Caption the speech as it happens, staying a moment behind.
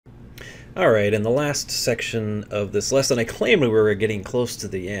Alright, in the last section of this lesson, I claimed we were getting close to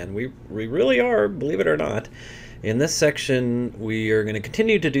the end. We really are, believe it or not. In this section, we are going to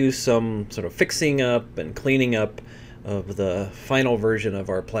continue to do some sort of fixing up and cleaning up of the final version of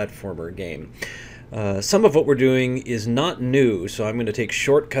our platformer game. Some of what we're doing is not new, so I'm going to take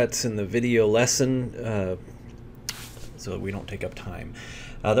shortcuts in the video lesson so that we don't take up time.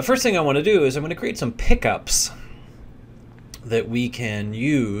 The first thing I want to do is I'm going to create some pickups that we can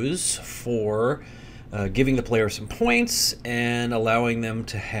use for giving the player some points and allowing them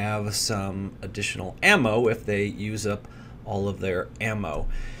to have some additional ammo if they use up all of their ammo.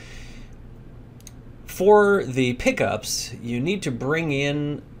 For the pickups, you need to bring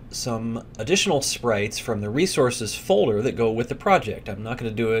in some additional sprites from the resources folder that go with the project. I'm not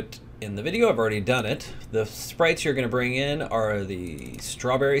going to do it in the video, I've already done it. The sprites you're going to bring in are the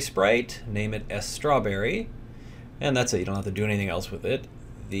strawberry sprite, name it S Strawberry. And that's it, you don't have to do anything else with it.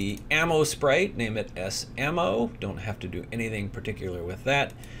 The ammo sprite, name it S Ammo. Don't have to do anything particular with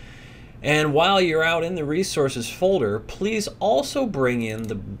that. And while you're out in the resources folder, please also bring in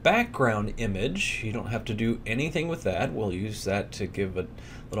the background image. You don't have to do anything with that. We'll use that to give a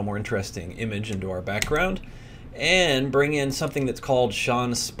little more interesting image into our background. And bring in something that's called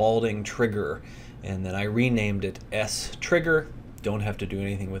Sean Spalding Trigger. And then I renamed it S Trigger. Don't have to do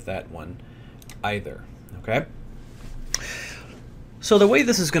anything with that one either. Okay? So the way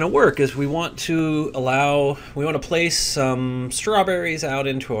this is going to work is we want to place some strawberries out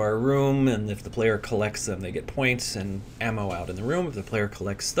into our room, and if the player collects them, they get points and ammo out in the room. If the player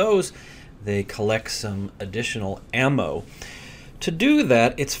collects those, they collect some additional ammo. To do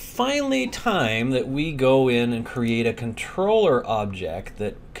that, it's finally time that we go in and create a controller object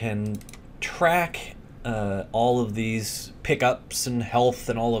that can track all of these pickups and health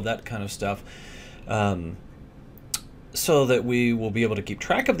and all of that kind of stuff. So that we will be able to keep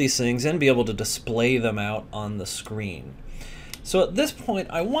track of these things and be able to display them out on the screen. So at this point,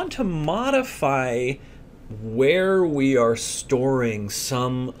 I want to modify where we are storing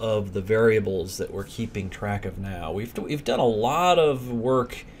some of the variables that we're keeping track of now. We've done a lot of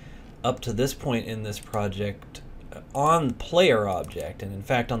work up to this point in this project on player object, and in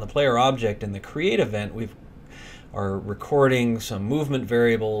fact on the player object in the create event we are recording some movement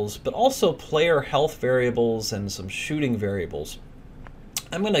variables, but also player health variables and some shooting variables.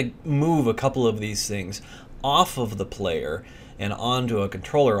 I'm going to move a couple of these things off of the player and onto a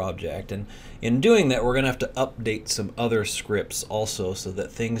controller object, and in doing that we're going to have to update some other scripts also so that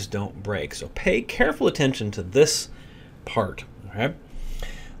things don't break. So pay careful attention to this part. Okay?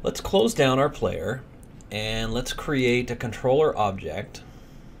 Let's close down our player and let's create a controller object.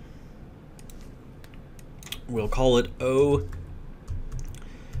 We'll call it O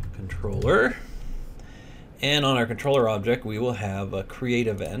controller, and on our controller object we will have a create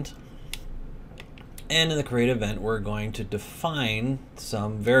event, and in the create event we're going to define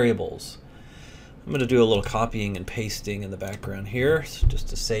some variables. I'm going to do a little copying and pasting in the background here just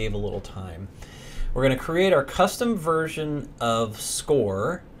to save a little time. We're going to create our custom version of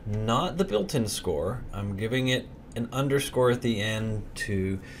score, not the built-in score. I'm giving it an underscore at the end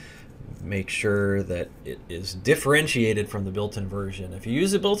to make sure that it is differentiated from the built-in version. If you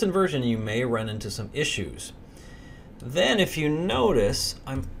use the built-in version, you may run into some issues. Then if you notice,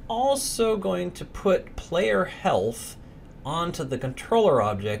 I'm also going to put player health onto the controller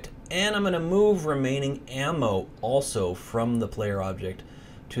object, and I'm going to move remaining ammo also from the player object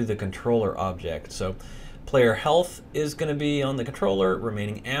to the controller object. So player health is going to be on the controller,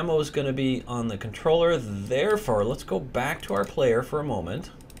 remaining ammo is going to be on the controller. Therefore, let's go back to our player for a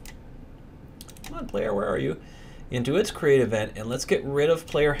moment. Come on, player, where are you? Into its create event, and let's get rid of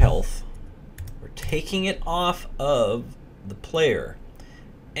player health. We're taking it off of the player.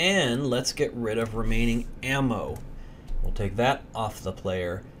 And let's get rid of remaining ammo. We'll take that off the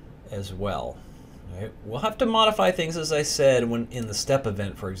player as well. All right. We'll have to modify things, as I said, when in the step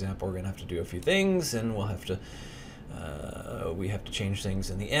event, for example. We're going to have to do a few things, and we'll have to we have to change things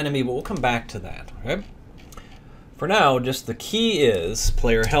in the enemy, but we'll come back to that. Okay? For now, just the key is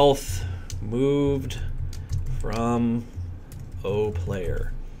player health moved from O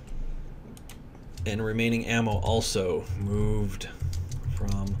player, and remaining ammo also moved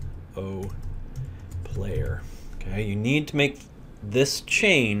from O player. Okay, you need to make this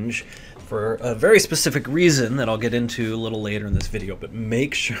change for a very specific reason that I'll get into a little later in this video, but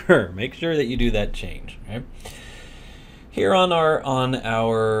make sure that you do that change. Okay? Here on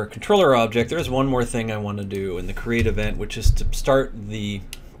our controller object, there's one more thing I want to do in the create event, which is to start the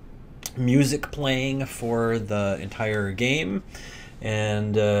music playing for the entire game.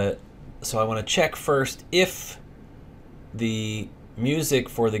 And so I want to check first if the music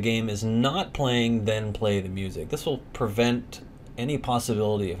for the game is not playing, then play the music. This will prevent any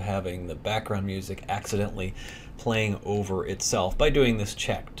possibility of having the background music accidentally playing over itself by doing this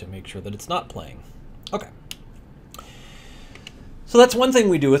check to make sure that it's not playing. Okay. So that's one thing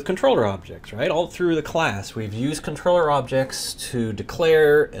we do with controller objects, right? All through the class, we've used controller objects to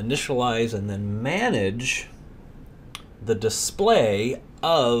declare, initialize, and then manage the display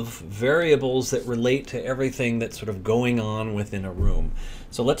of variables that relate to everything that's sort of going on within a room.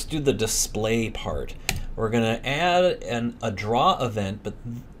 So let's do the display part. We're going to add a draw event, but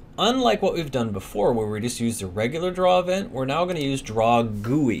unlike what we've done before where we just used a regular draw event, we're now going to use draw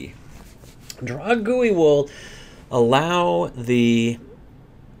GUI. Draw GUI will allow the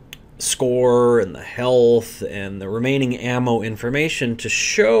score and the health and the remaining ammo information to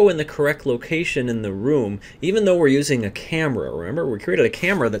show in the correct location in the room, even though we're using a camera. Remember, we created a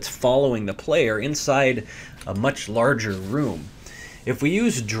camera that's following the player inside a much larger room. If we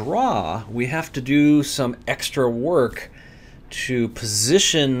use draw, we have to do some extra work to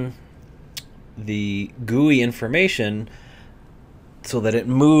position the GUI information so that it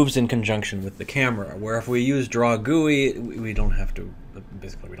moves in conjunction with the camera. Where if we use draw GUI, we don't have to,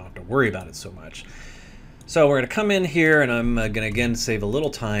 basically we don't have to worry about it so much. So we're going to come in here, and I'm going to again save a little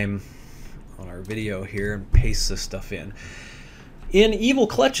time on our video here and paste this stuff in. In Evil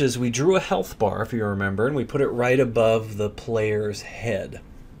Clutches, we drew a health bar, if you remember, and we put it right above the player's head.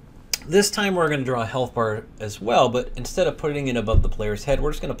 This time we're going to draw a health bar as well, but instead of putting it above the player's head,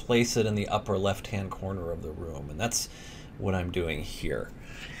 we're just going to place it in the upper left-hand corner of the room, and that's what I'm doing here.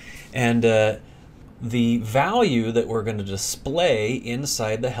 And the value that we're going to display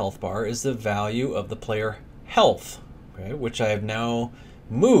inside the health bar is the value of the player health, okay, which I have now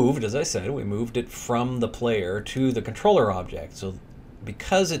moved. As I said, we moved it from the player to the controller object. So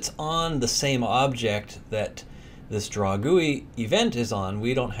because it's on the same object that this draw GUI event is on,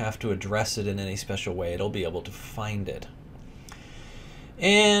 we don't have to address it in any special way. It'll be able to find it.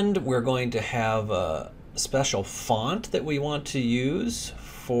 And we're going to have a special font that we want to use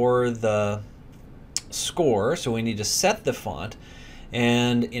for the score, so we need to set the font.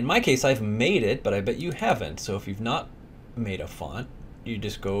 And in my case, I've made it, but I bet you haven't. So if you've not made a font, you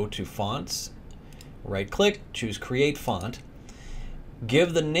just go to Fonts, right click, choose Create Font,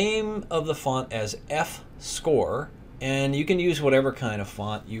 give the name of the font as F Score, and you can use whatever kind of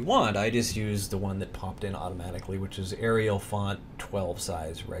font you want. I just used the one that popped in automatically, which is Arial font 12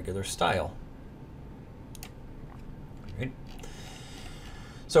 size regular style. Right.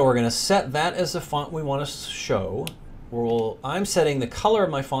 So we're going to set that as the font we want to show. I'm setting the color of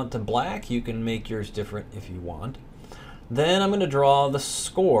my font to black. You can make yours different if you want. Then I'm going to draw the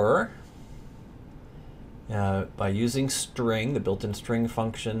score by using string, the built-in string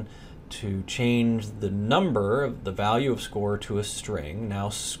function, to change the number of the value of score to a string. Now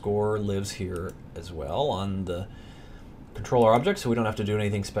score lives here as well on the controller object, so we don't have to do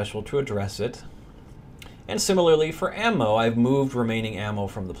anything special to address it. And similarly for ammo, I've moved remaining ammo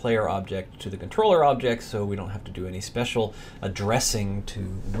from the player object to the controller object, so we don't have to do any special addressing to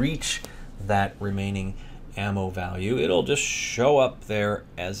reach that remaining ammo value. It'll just show up there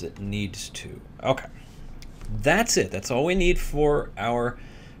as it needs to. Okay, that's it. That's all we need for our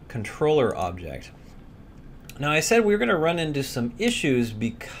controller object. Now I said we were going to run into some issues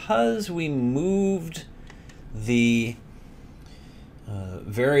because we moved the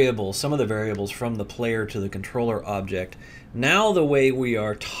variables, some of the variables from the player to the controller object. Now the way we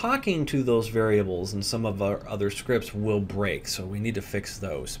are talking to those variables and some of our other scripts will break, so we need to fix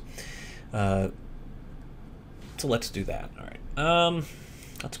those. So let's do that. All right.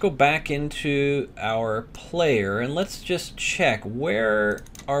 Let's go back into our player and let's just check where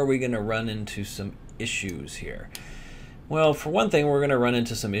are we going to run into some issues here. Well, for one thing, we're going to run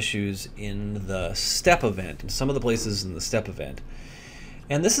into some issues in the step event, in some of the places in the step event.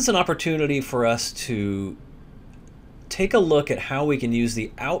 And this is an opportunity for us to take a look at how we can use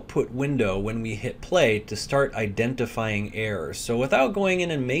the output window when we hit play to start identifying errors. So without going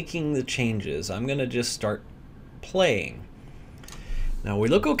in and making the changes, I'm going to just start playing. Now we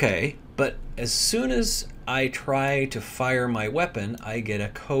look okay, but as soon as I try to fire my weapon, I get a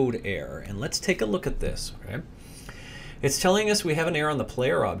code error. And let's take a look at this. Okay? It's telling us we have an error on the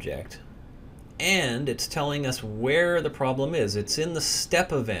player object, and it's telling us where the problem is. It's in the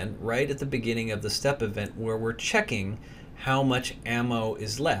step event, right at the beginning of the step event, where we're checking how much ammo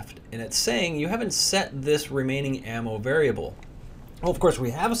is left. And it's saying you haven't set this remaining ammo variable. Well, of course, we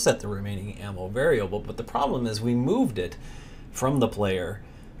have set the remaining ammo variable, but the problem is we moved it from the player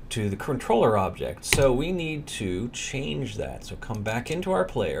to the controller object. So we need to change that. So come back into our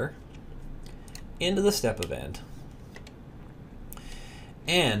player, into the step event,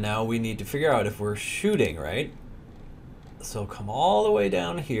 And now we need to figure out if we're shooting, right? So come all the way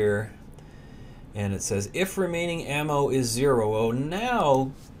down here, and it says if remaining ammo is 0. Oh,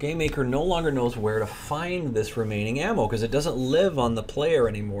 now GameMaker no longer knows where to find this remaining ammo because it doesn't live on the player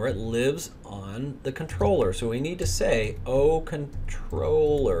anymore. It lives on the controller. So we need to say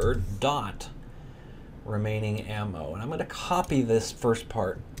controller dot remaining ammo. And I'm going to copy this first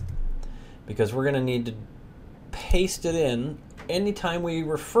part because we're going to need to paste it in anytime we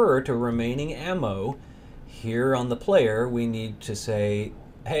refer to remaining ammo. Here on the player, we need to say,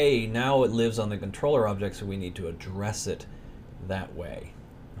 hey, now it lives on the controller object, so we need to address it that way.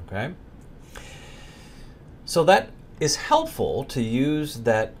 Okay? So that is helpful to use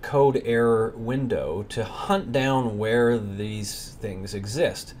that code error window to hunt down where these things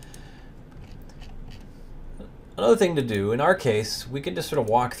exist. Another thing to do, in our case, we can just sort of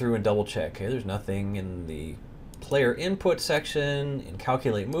walk through and double check. Okay, there's nothing in the player input section. In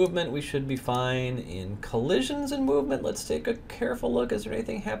calculate movement, we should be fine. In collisions and movement, let's take a careful look. Is there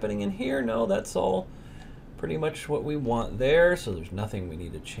anything happening in here? No, that's all pretty much what we want there. So there's nothing we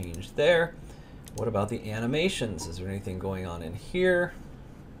need to change there. What about the animations? Is there anything going on in here?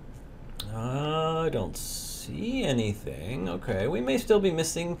 I don't see anything. Okay, we may still be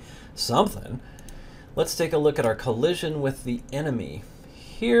missing something. Let's take a look at our collision with the enemy.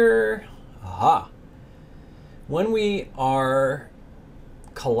 Here, aha. When we are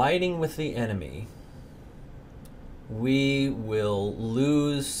colliding with the enemy, we will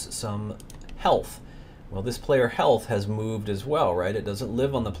lose some health. Well, this player health has moved as well, right? It doesn't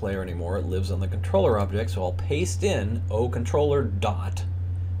live on the player anymore. It lives on the controller object, so I'll paste in controller dot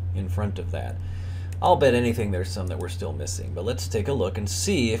in front of that. I'll bet anything there's some that we're still missing, but let's take a look and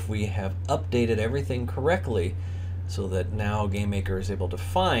see if we have updated everything correctly so that now GameMaker is able to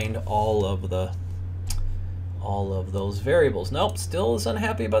find all of those variables. Nope, still is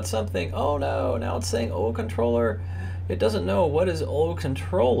unhappy about something. Oh no, now it's saying controller. It doesn't know what is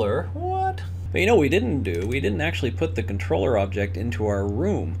controller. What? But you know what we didn't do? We didn't actually put the controller object into our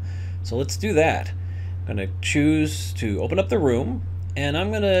room. So let's do that. I'm going to choose to open up the room, and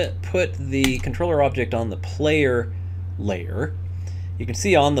I'm going to put the controller object on the player layer. You can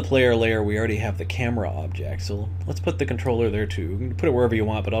see on the player layer we already have the camera object. So let's put the controller there too. You can put it wherever you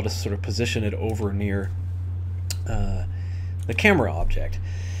want, but I'll just sort of position it over near the camera object.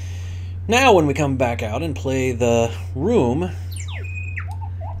 Now when we come back out and play the room,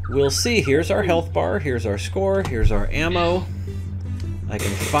 we'll see here's our health bar, here's our score, here's our ammo. I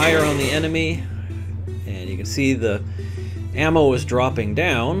can fire on the enemy, and you can see the ammo is dropping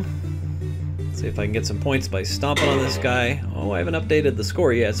down. Let's see if I can get some points by stomping on this guy. Oh, I haven't updated the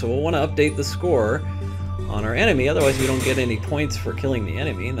score yet, so we'll want to update the score on our enemy, otherwise we don't get any points for killing the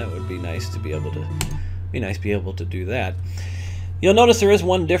enemy, and that would be nice to be able to do that. You'll notice there is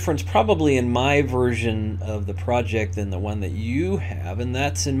one difference probably in my version of the project than the one that you have, and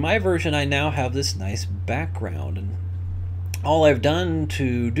that's in my version I now have this nice background, and all I've done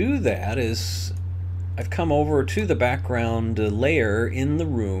to do that is I've come over to the background layer in the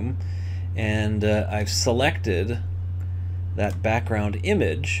room, and I've selected that background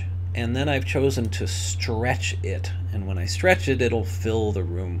image, and then I've chosen to stretch it, and when I stretch it, it'll fill the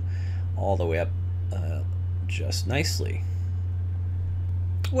room all the way up just nicely.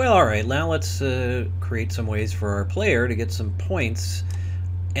 Well, alright, now let's create some ways for our player to get some points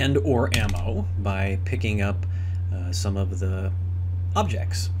and or ammo by picking up some of the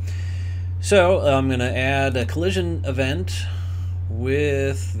objects. So I'm going to add a collision event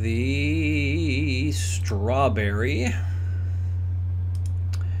with the strawberry.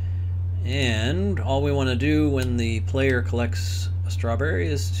 And all we want to do when the player collects a strawberry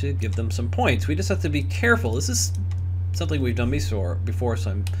is to give them some points. We just have to be careful. This is something we've done before,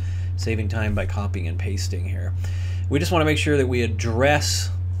 so I'm saving time by copying and pasting here. We just want to make sure that we address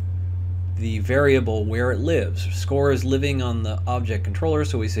the variable where it lives. Score is living on the object controller,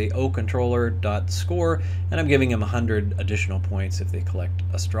 so we say controller.score, and I'm giving them 100 additional points if they collect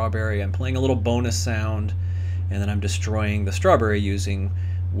a strawberry. I'm playing a little bonus sound, and then I'm destroying the strawberry using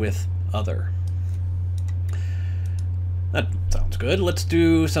with other. That sounds good. Let's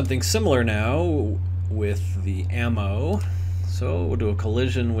do something similar now with the ammo. So we'll do a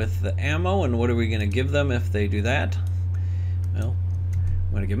collision with the ammo, and what are we going to give them if they do that? Well,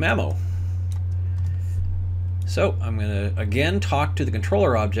 I'm going to give them ammo. So I'm going to again talk to the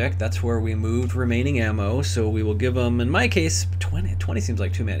controller object. That's where we moved remaining ammo, so we will give them, in my case, 20. 20 seems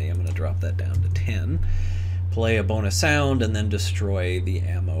like too many. I'm going to drop that down to 10. Play a bonus sound, and then destroy the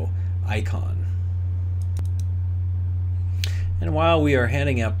ammo icon. And while we are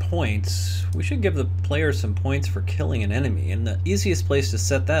handing out points, we should give the player some points for killing an enemy. And the easiest place to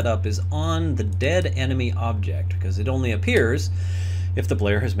set that up is on the dead enemy object, because it only appears if the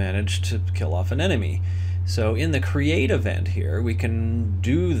player has managed to kill off an enemy. So in the create event here, we can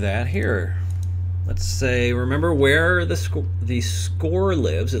do that here. Let's say, remember where the score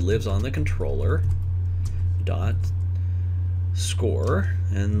lives. It lives on the controller dot score,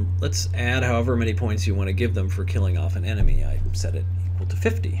 and let's add however many points you want to give them for killing off an enemy. I set it equal to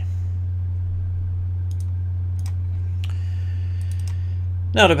 50.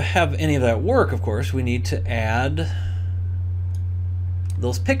 Now, to have any of that work, of course, we need to add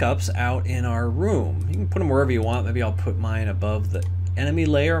those pickups out in our room. You can put them wherever you want. Maybe I'll put mine above the enemy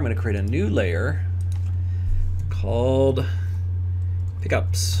layer. I'm going to create a new layer called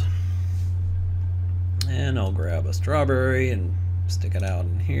pickups. And I'll grab a strawberry and stick it out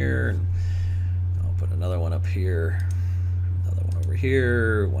in here. And I'll put another one up here, another one over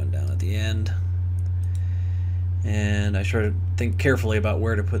here, one down at the end. And I try to think carefully about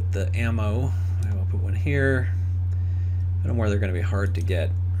where to put the ammo. I'll put one here. Put them where they're going to be hard to get.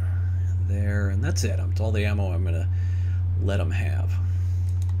 There, and that's it. That's all the ammo I'm going to let them have.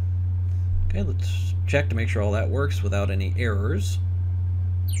 Okay, let's check to make sure all that works without any errors.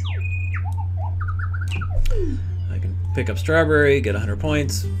 I can pick up strawberry, get 100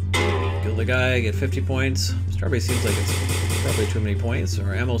 points, kill the guy, get 50 points. Strawberry seems like it's probably too many points.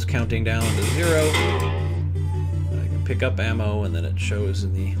 Our ammo's counting down to 0. I can pick up ammo, and then it shows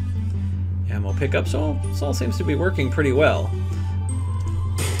in the ammo pickup. So this all seems to be working pretty well.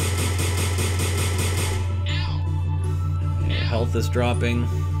 Okay, health is dropping.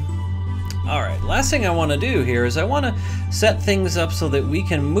 Alright, last thing I want to do here is I want to set things up so that we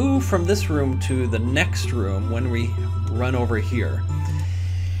can move from this room to the next room when we run over here.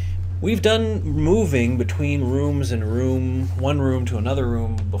 We've done moving between rooms and one room to another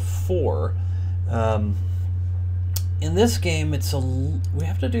room before. In this game, we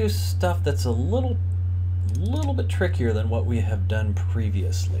have to do stuff that's a little bit trickier than what we have done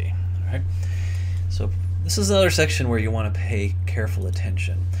previously. All right? So this is another section where you want to pay careful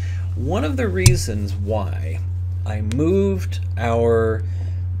attention. One of the reasons why I moved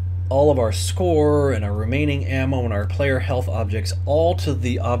all of our score and our remaining ammo and our player health objects all to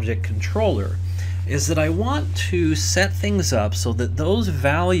the object controller is that I want to set things up so that those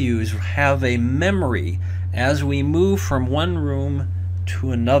values have a memory as we move from one room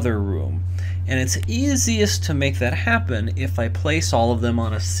to another room. And it's easiest to make that happen if I place all of them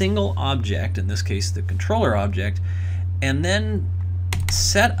on a single object, in this case the controller object, and then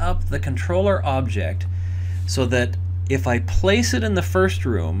set up the controller object so that if I place it in the first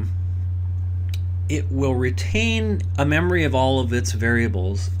room, it will retain a memory of all of its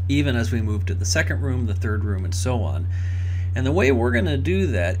variables even as we move to the second room, the third room, and so on. And the way we're going to do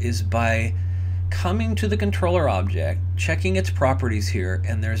that is by coming to the controller object, checking its properties here,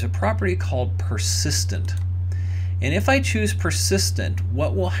 and there's a property called persistent. And if I choose persistent,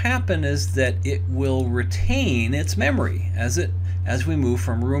 what will happen is that it will retain its memory as we move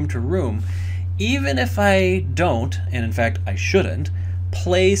from room to room, even if I don't, and in fact I shouldn't,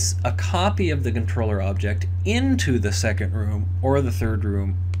 place a copy of the controller object into the second room or the third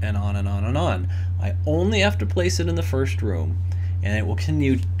room, and on and on and on. I only have to place it in the first room, and it will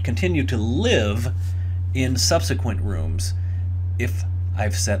continue to live in subsequent rooms if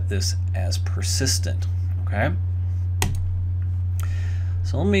I've set this as persistent. Okay?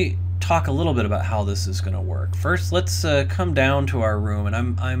 So let me talk a little bit about how this is going to work. First, let's come down to our room, and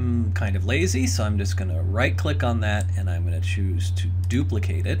I'm kind of lazy, so I'm just going to right-click on that, and I'm going to choose to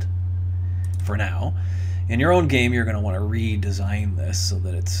duplicate it for now. In your own game, you're going to want to redesign this so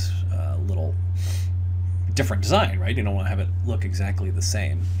that it's a little different design, right? You don't want to have it look exactly the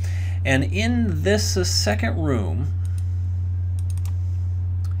same. And in this second room,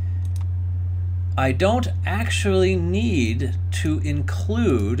 I don't actually need to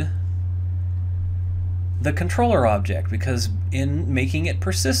include the controller object, because in making it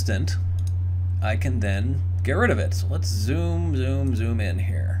persistent, I can then get rid of it. So let's zoom in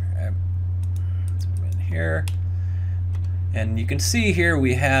here. Okay. Zoom in here. And you can see here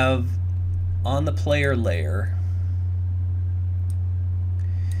we have on the player layer,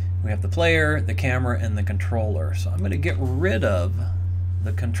 we have the player, the camera, and the controller. So I'm going to get rid of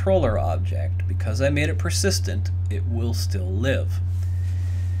the controller object. Because I made it persistent, it will still live.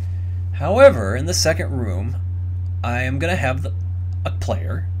 However, in the second room, I am going to have a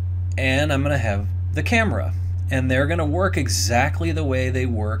player, and I'm going to have the camera. And they're going to work exactly the way they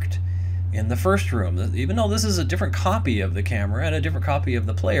worked in the first room. Even though this is a different copy of the camera and a different copy of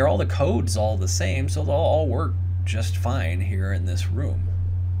the player, all the code's all the same, so they'll all work just fine here in this room.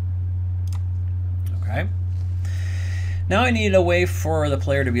 Okay. Now I need a way for the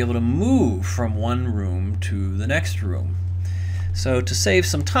player to be able to move from one room to the next room. So to save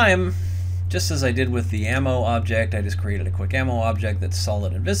some time, just as I did with the ammo object, I just created a quick ammo object that's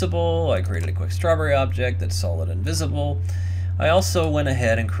solid and visible. I created a quick strawberry object that's solid and visible. I also went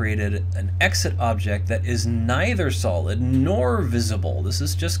ahead and created an exit object that is neither solid nor visible. This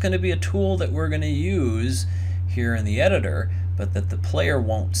is just going to be a tool that we're going to use here in the editor, but that the player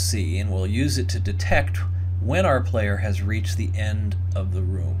won't see, and we'll use it to detect when our player has reached the end of the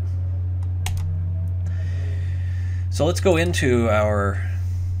room. So let's go into our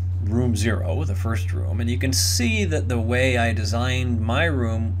room 0, the first room, and you can see that the way I designed my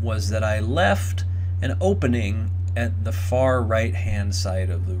room was that I left an opening at the far right hand side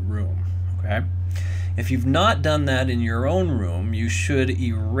of the room. Okay? If you've not done that in your own room, you should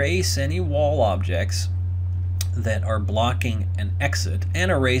erase any wall objects that are blocking an exit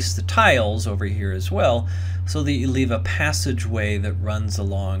and erase the tiles over here as well, so that you leave a passageway that runs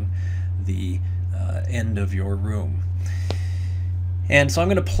along the end of your room. And so I'm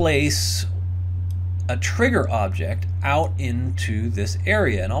going to place a trigger object out into this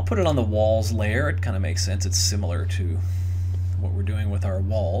area, and I'll put it on the walls layer. It kind of makes sense. It's similar to what we're doing with our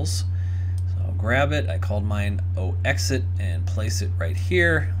walls. So I'll grab it. I called mine OExit and place it right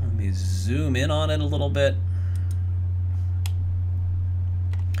here. Let me zoom in on it a little bit.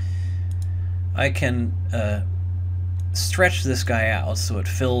 I can stretch this guy out so it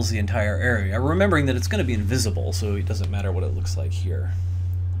fills the entire area, remembering that it's going to be invisible, so it doesn't matter what it looks like here.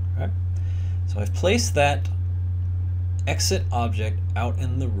 Okay. So I've placed that exit object out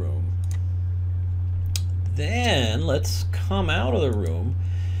in the room. Then let's come out of the room,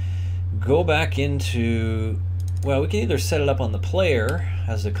 go back into, well, we can either set it up on the player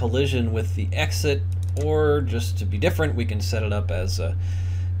as a collision with the exit, or just to be different, we can set it up as a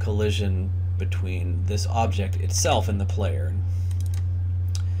collision between this object itself and the player.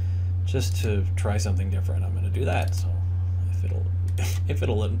 Just to try something different, I'm going to do that. So if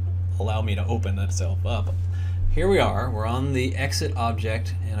it'll allow me to open itself up. Here we are, we're on the exit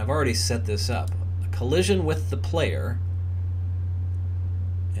object, and I've already set this up. A collision with the player,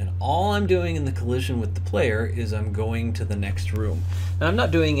 and all I'm doing in the collision with the player is I'm going to the next room. Now I'm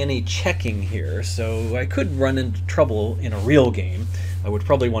not doing any checking here, so I could run into trouble in a real game. I would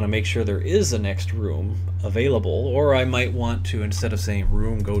probably want to make sure there is a next room available, or I might want to, instead of saying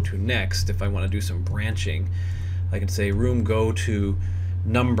room go to next, if I want to do some branching, I can say room go to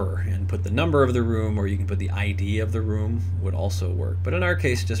number and put the number of the room, or you can put the ID of the room, would also work. But in our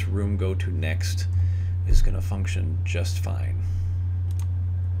case, just room go to next is going to function just fine.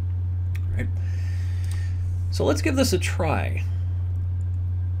 All right. So let's give this a try.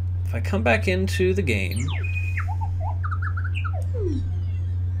 If I come back into the game,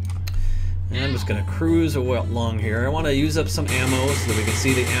 and I'm just going to cruise along here. I want to use up some ammo so that we can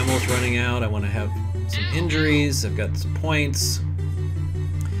see the ammo's running out. I want to have some injuries. I've got some points.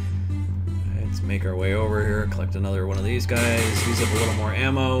 Let's make our way over here, collect another one of these guys, use up a little more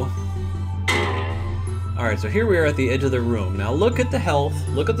ammo. Alright, so here we are at the edge of the room. Now look at the health,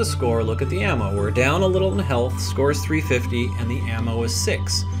 look at the score, look at the ammo. We're down a little in health, score is 350, and the ammo is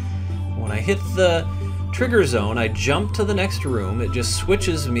 6. When I hit the trigger zone, I jump to the next room. It just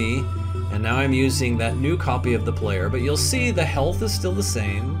switches me, and now I'm using that new copy of the player. But you'll see the health is still the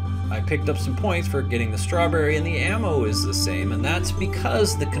same. I picked up some points for getting the strawberry, and the ammo is the same, and that's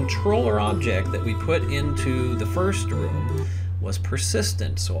because the controller object that we put into the first room was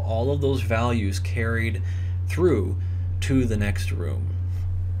persistent, so all of those values carried through to the next room.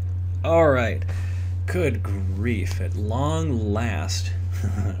 Alright, good grief, at long last,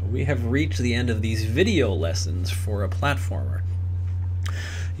 we have reached the end of these video lessons for a platformer.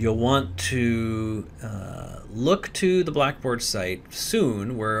 You'll want to look to the Blackboard site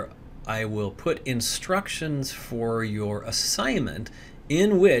soon, where I will put instructions for your assignment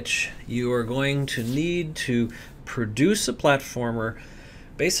in which you are going to need to produce a platformer,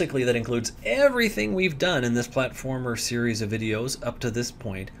 basically that includes everything we've done in this platformer series of videos up to this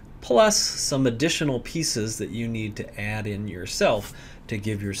point, plus some additional pieces that you need to add in yourself to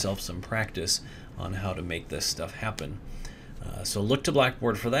give yourself some practice on how to make this stuff happen. So look to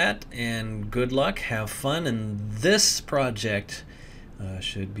Blackboard for that, and good luck, have fun, and this project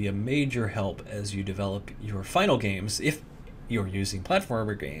should be a major help as you develop your final games if you're using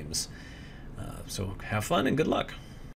platformer games. So have fun and good luck.